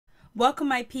Welcome,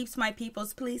 my peeps, my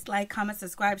peoples. Please like, comment,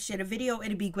 subscribe, share the video.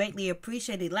 It'd be greatly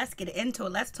appreciated. Let's get into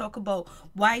it. Let's talk about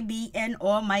YBN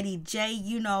Almighty J.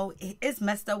 You know, it's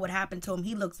messed up what happened to him.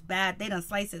 He looks bad. They done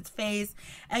slice his face.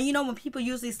 And you know, when people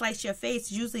usually slice your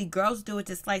face, usually girls do it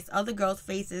to slice other girls'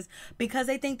 faces because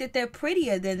they think that they're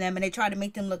prettier than them and they try to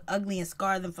make them look ugly and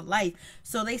scar them for life.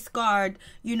 So they scarred,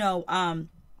 you know,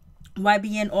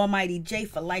 YBN Almighty J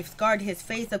for life, scarred his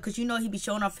face up because you know he be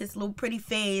showing off his little pretty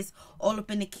face all up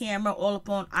in the camera, all up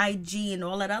on IG and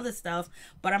all that other stuff.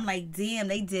 But I'm like, damn,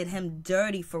 they did him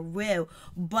dirty for real.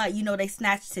 But you know, they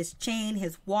snatched his chain,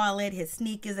 his wallet, his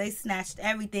sneakers. They snatched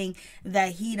everything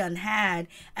that he done had.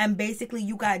 And basically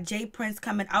you got J Prince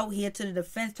coming out here to the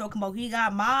defense talking about he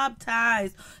got mob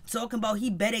ties, talking about he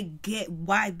better get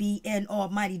YBN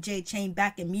Almighty J chain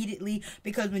back immediately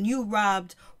because when you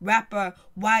robbed rapper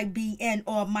YBN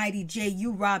Almighty J,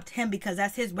 you robbed him because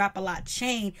that's his Rap-A-Lot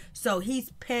chain. So he's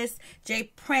pissed.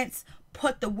 J Prince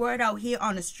put the word out here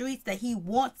on the streets that he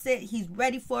wants it. He's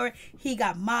ready for it. He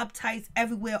got mob ties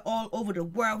everywhere, all over the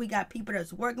world. He got people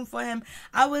that's working for him.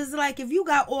 I was like, if you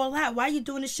got all that, why are you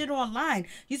doing this shit online?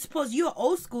 You're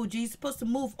old school, G. You're supposed to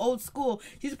move old school.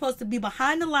 You're supposed to be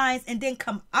behind the lines and then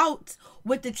come out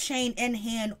with the chain in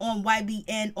hand on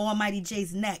YBN Almighty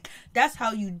J's neck. That's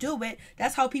how you do it.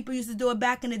 That's how people used to do it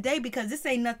back in the day because this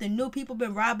ain't nothing new. People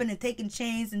been robbing and taking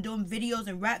chains and doing videos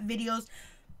and rap videos.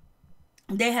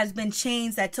 There has been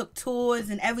chains that took tours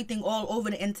and everything all over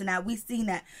the internet. We've seen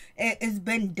that. It's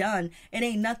been done. It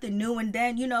ain't nothing new. And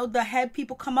then, you know, the head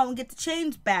people come out and get the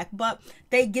chains back. But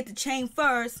they get the chain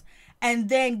first and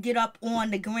then get up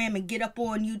on the gram and get up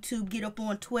on YouTube, get up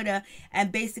on Twitter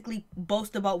and basically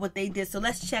boast about what they did. So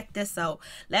let's check this out.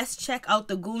 Let's check out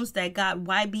the goons that got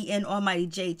YBN Almighty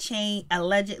J chain,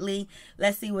 allegedly.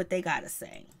 Let's see what they got to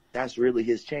say. That's really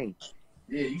his chain.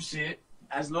 Yeah, you see it.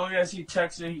 As long as he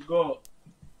checks it, he go.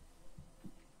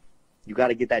 You got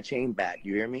to get that chain back.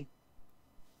 You hear me?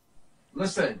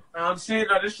 Listen, I'm saying,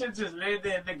 though, this shit just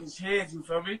landed in niggas' hands, you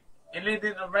feel me? It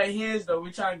landed in the right hands, though.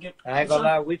 We trying to get... I ain't gonna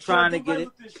lie, we trying to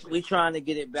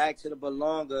get it back to the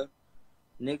belonger.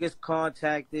 Niggas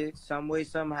contacted, some way,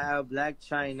 somehow, Blac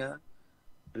Chyna.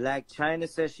 Blac Chyna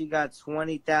said she got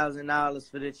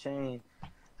 $20,000 for the chain.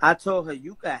 I told her,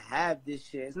 you could have this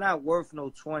shit. It's not worth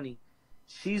no 20.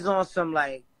 She's on some,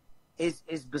 like, it's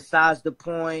besides the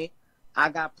point. I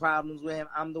got problems with him.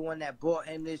 I'm the one that bought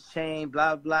him this chain,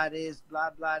 blah, blah, this, blah,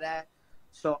 blah, that.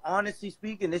 So, honestly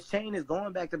speaking, this chain is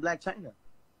going back to Blac Chyna.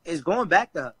 It's going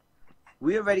back to her.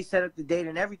 We already set up the date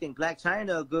and everything. Blac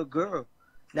Chyna, a good girl.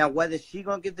 Now, whether she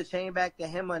going to give the chain back to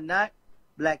him or not,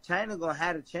 Blac Chyna going to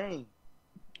have the chain.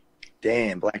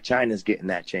 Damn, Blac Chyna's getting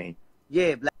that chain.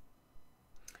 Yeah,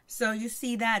 So you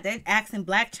see that they're asking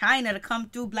Blac Chyna to come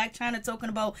through. Blac Chyna talking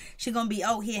about she gonna be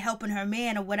out here helping her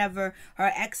man or whatever, her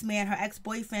ex-man, her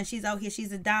ex-boyfriend. She's out here.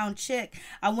 She's a down chick.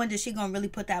 I wonder if she gonna really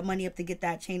put that money up to get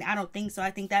that chain. I don't think so.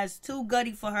 I think that's too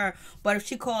gutty for her. But if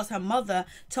she calls her mother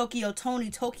Tokyo Tony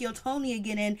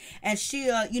again in, and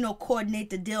she'll you know coordinate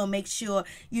the deal, make sure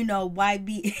you know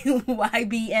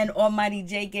YBN Almighty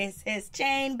J gets his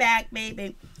chain back,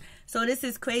 baby. So this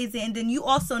is crazy. And then you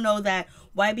also know that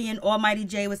YBN Almighty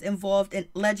J was involved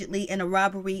allegedly in a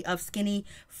robbery of Skinny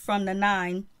from the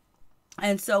 9.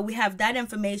 And so we have that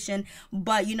information,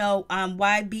 but you know,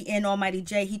 YBN Almighty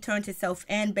J, he turned himself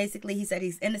in. Basically, he said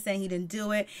he's innocent. He didn't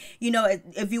do it. You know,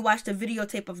 if you watch the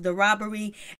videotape of the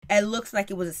robbery, it looks like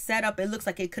it was a setup. It looks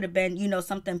like it could have been, you know,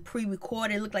 something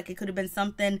pre-recorded. It looked like it could have been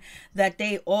something that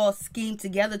they all schemed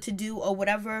together to do or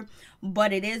whatever.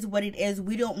 But it is what it is.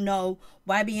 We don't know.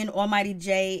 YBN Almighty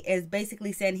J is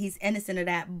basically saying he's innocent of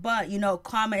that. But, you know,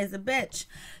 karma is a bitch.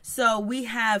 So we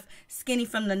have Skinny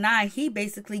from the 9. He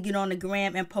basically get on the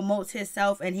gram and promotes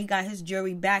himself. And he got his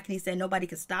jury back. And he said nobody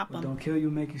could stop him. What don't kill you,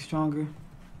 make you stronger.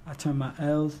 I turn my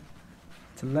L's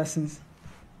to lessons.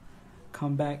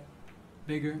 Come back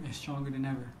bigger and stronger than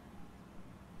ever.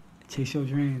 Chase your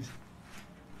dreams.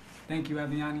 Thank you,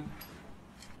 Aviani.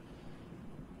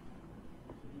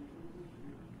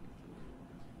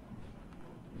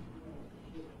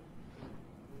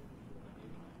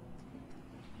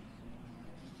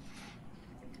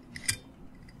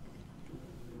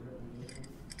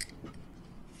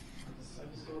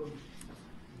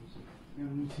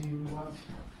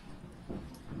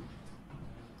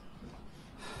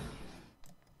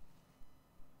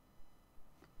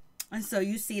 So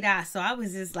you see that. So I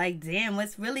was just like, damn,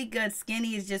 what's really good.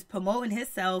 Skinny is just promoting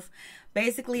himself.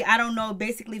 Basically, I don't know,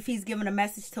 basically if he's giving a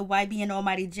message to YB and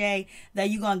Almighty J that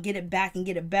you gonna get it back and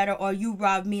get it better, or you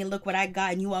robbed me and look what I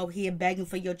got and you out here begging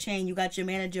for your chain. You got your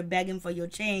manager begging for your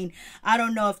chain. I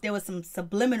don't know if there was some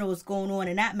subliminals going on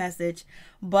in that message,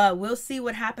 but we'll see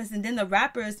what happens. And then the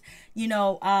rappers, you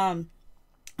know,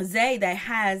 Zay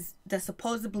that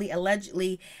supposedly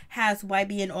allegedly has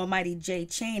YB and Almighty J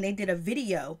chain, they did a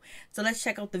video. So let's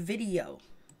check out the video.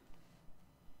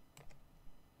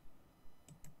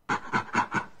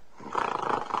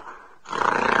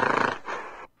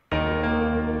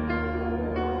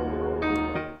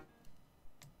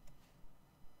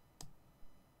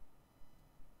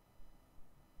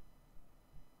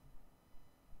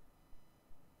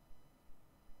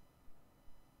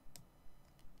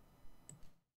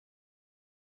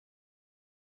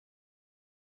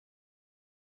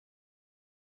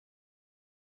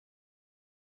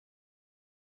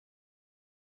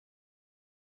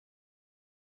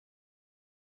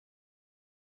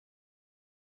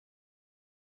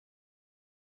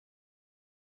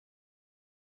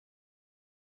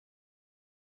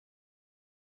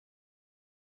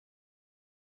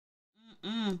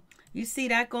 You see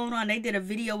that going on? They did a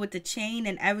video with the chain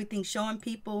and everything, showing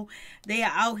people they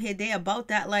are out here. They about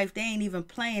that life. They ain't even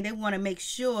playing. They want to make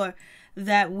sure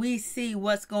that we see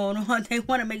what's going on. They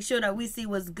want to make sure that we see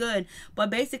what's good. But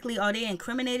basically, are they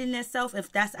incriminating themselves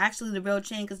if that's actually the real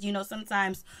chain? Because, you know,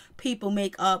 sometimes people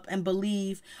make up and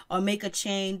believe or make a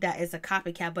chain that is a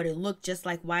copycat, but it looked just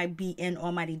like YBN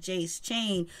Almighty J's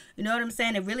chain. You know what I'm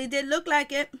saying? It really did look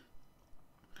like it.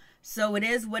 So it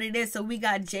is what it is. So we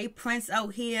got Jay Prince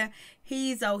out here.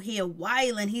 He's out here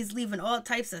wilding. He's leaving all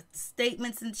types of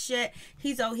statements and shit.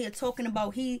 He's out here talking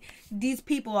about these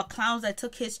people are clowns that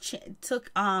took you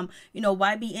know,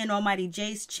 YBN Almighty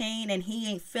J's chain and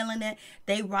he ain't feeling it.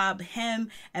 They robbed him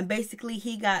and basically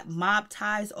he got mob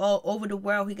ties all over the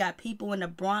world. He got people in the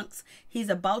Bronx. He's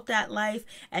about that life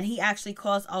and he actually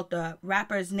calls out the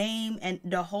rapper's name and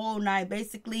the whole nine.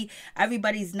 Basically,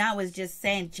 everybody's now is just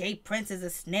saying Jay Prince is a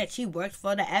snitch. He works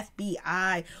for the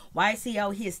FBI. Why is he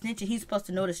out here snitching? He's supposed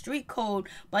to know the street code,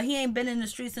 but he ain't been in the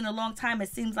streets in a long time, it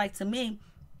seems like to me.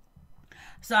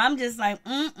 So I'm just like,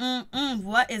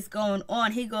 what is going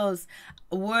on? He goes,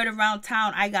 word around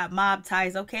town, I got mob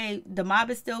ties. Okay, the mob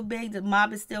is still big. The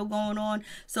mob is still going on.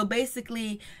 So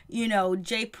basically, you know,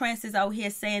 Jay Prince is out here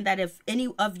saying that if any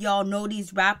of y'all know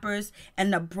these rappers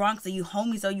in the Bronx, are you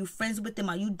homies? Are you friends with them?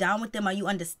 Are you down with them? Are you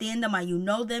understand them? Are you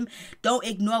know them? Don't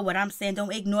ignore what I'm saying.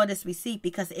 Don't ignore this receipt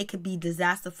because it could be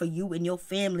disaster for you and your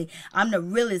family. I'm the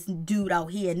realest dude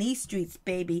out here in these streets,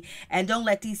 baby. And don't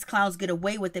let these clowns get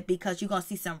away with it because you're going to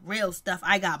see some real stuff.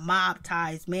 I got mob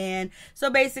ties, man. So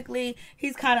basically,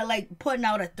 he's kind of like putting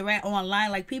out a threat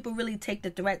online. Like, people really take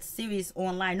the threat serious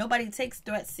online. Nobody takes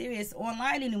threats serious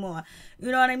online anymore.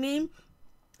 You know what I mean?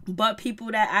 But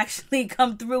people that actually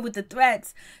come through with the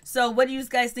threats. So what do you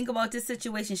guys think about this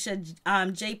situation? Should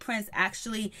Jay Prince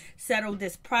actually settle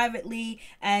this privately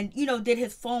and, you know, did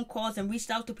his phone calls and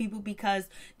reached out to people? Because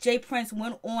Jay Prince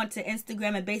went on to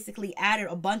Instagram and basically added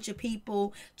a bunch of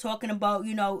people talking about,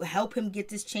 you know, help him get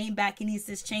this chain back. He needs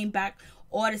this chain back.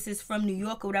 Artists from New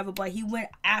York or whatever, but he went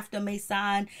after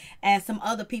Mysonne and some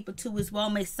other people too as well.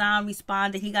 Mysonne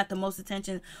responded. He got the most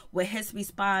attention with his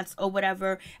response or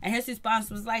whatever, and his response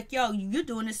was like, yo, you're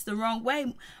doing this the wrong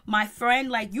way, my friend.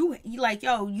 Like, you like,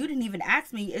 yo, you didn't even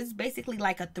ask me. It's basically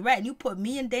like a threat, and you put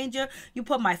me in danger. You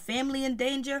put my family in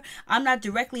danger. I'm not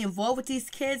directly involved with these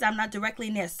kids. I'm not directly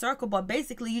in their circle, but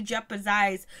basically you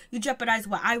jeopardize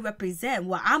what I represent,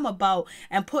 what I'm about,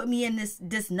 and put me in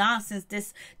this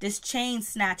nonsense, this chain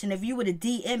snatch. And if you would have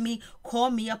DM me, call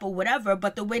me up or whatever,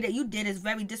 but the way that you did is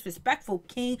very disrespectful,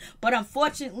 King. But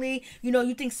unfortunately, you know,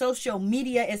 you think social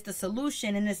media is the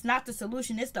solution, and it's not the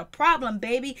solution, it's the problem,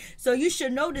 baby. So you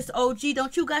should know this, OG.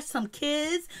 Don't you got some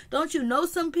kids? Don't you know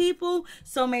some people?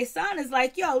 So Mysonne is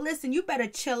like, yo, listen, you better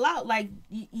chill out. Like,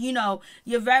 you know,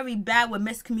 you're very bad with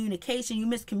miscommunication. You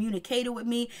miscommunicated with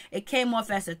me. It came off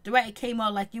as a threat. It came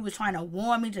off like you were trying to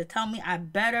warn me, to tell me I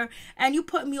better, and you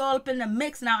put me all up in the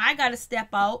mix. Now I gotta step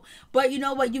out, but you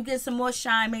know what, you get some more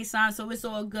shine, Mysonne, so it's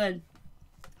all good.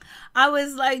 I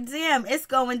was like, damn, it's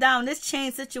going down. This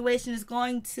chain situation is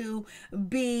going to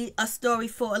be a story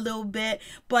for a little bit,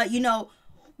 but you know,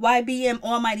 YBN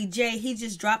Almighty J, he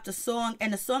just dropped a song,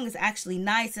 and the song is actually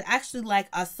nice. It's actually like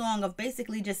a song of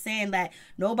basically just saying that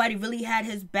nobody really had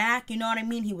his back, you know what I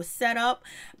mean? He was set up.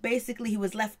 Basically, he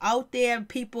was left out there.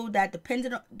 People that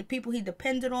depended on, the people he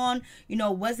depended on, you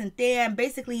know, wasn't there. And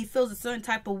basically, he feels a certain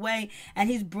type of way, and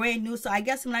he's brand new. So I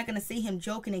guess I'm not going to see him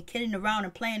joking and kidding around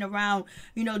and playing around,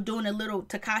 you know, doing a little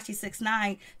Tekashi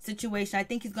 6ix9ine situation. I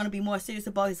think he's going to be more serious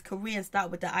about his career and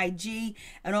start with the IG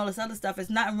and all this other stuff.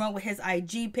 There's nothing wrong with his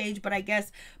IG page, but I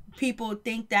guess people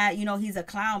think that, you know, he's a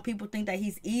clown. People think that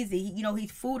he's easy. You know,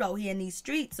 he's food out here in these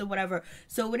streets or whatever.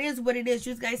 So it is what it is.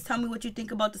 You guys tell me what you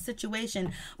think about the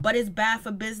situation, but it's bad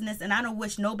for business, and I don't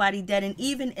wish nobody dead. And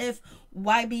even if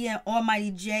YBN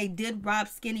Almighty J did rob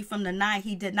Skinny from the 9,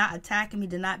 he did not attack him, he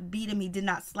did not beat him, he did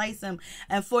not slice him.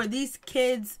 And for these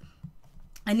kids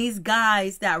and these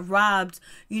guys that robbed,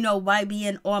 you know,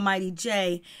 YBN Almighty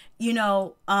J, you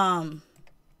know,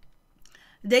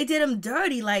 they did him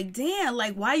dirty. Like, damn,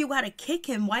 like, why you gotta kick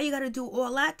him? Why you gotta do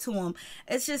all that to him?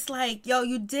 It's just like, yo,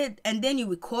 you did, and then you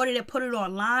recorded it, put it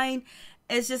online.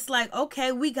 It's just like,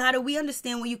 okay, we got it. We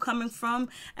understand where you're coming from.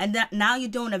 And that now you're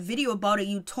doing a video about it.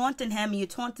 You taunting him and you're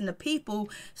taunting the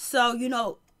people. So, you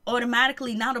know,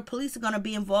 automatically now the police are going to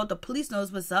be involved. The police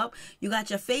knows what's up. You got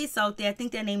your face out there. I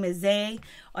think their name is Zay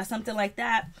or something like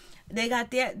that. They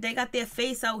got their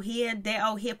face out here. They're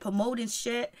out here promoting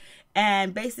shit.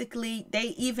 And basically,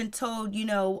 they even told, you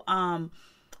know,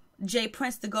 Jay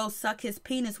Prince to go suck his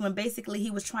penis when basically he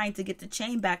was trying to get the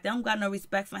chain back. They don't got no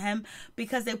respect for him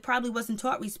because they probably wasn't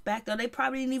taught respect, or they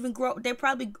probably didn't even grow. They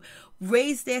probably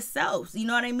raised themselves. You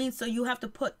know what I mean? So you have to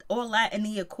put all that in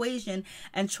the equation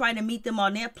and try to meet them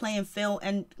on their playing field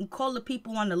and call the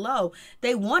people on the low.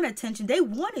 They want attention. They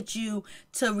wanted you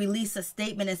to release a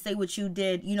statement and say what you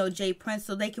did, you know, Jay Prince,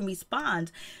 so they can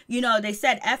respond. You know, they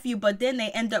said F you, but then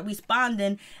they end up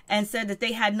responding and said that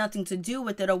they had nothing to do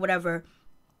with it or whatever.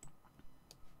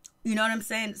 You know what I'm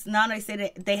saying? So now they say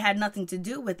that they had nothing to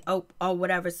do with or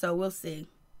whatever. So we'll see.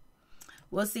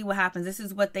 We'll see what happens. This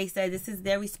is what they said. This is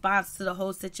their response to the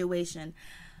whole situation.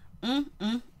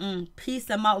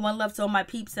 Peace. I'm out. One love to all my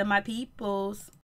peeps and my peoples.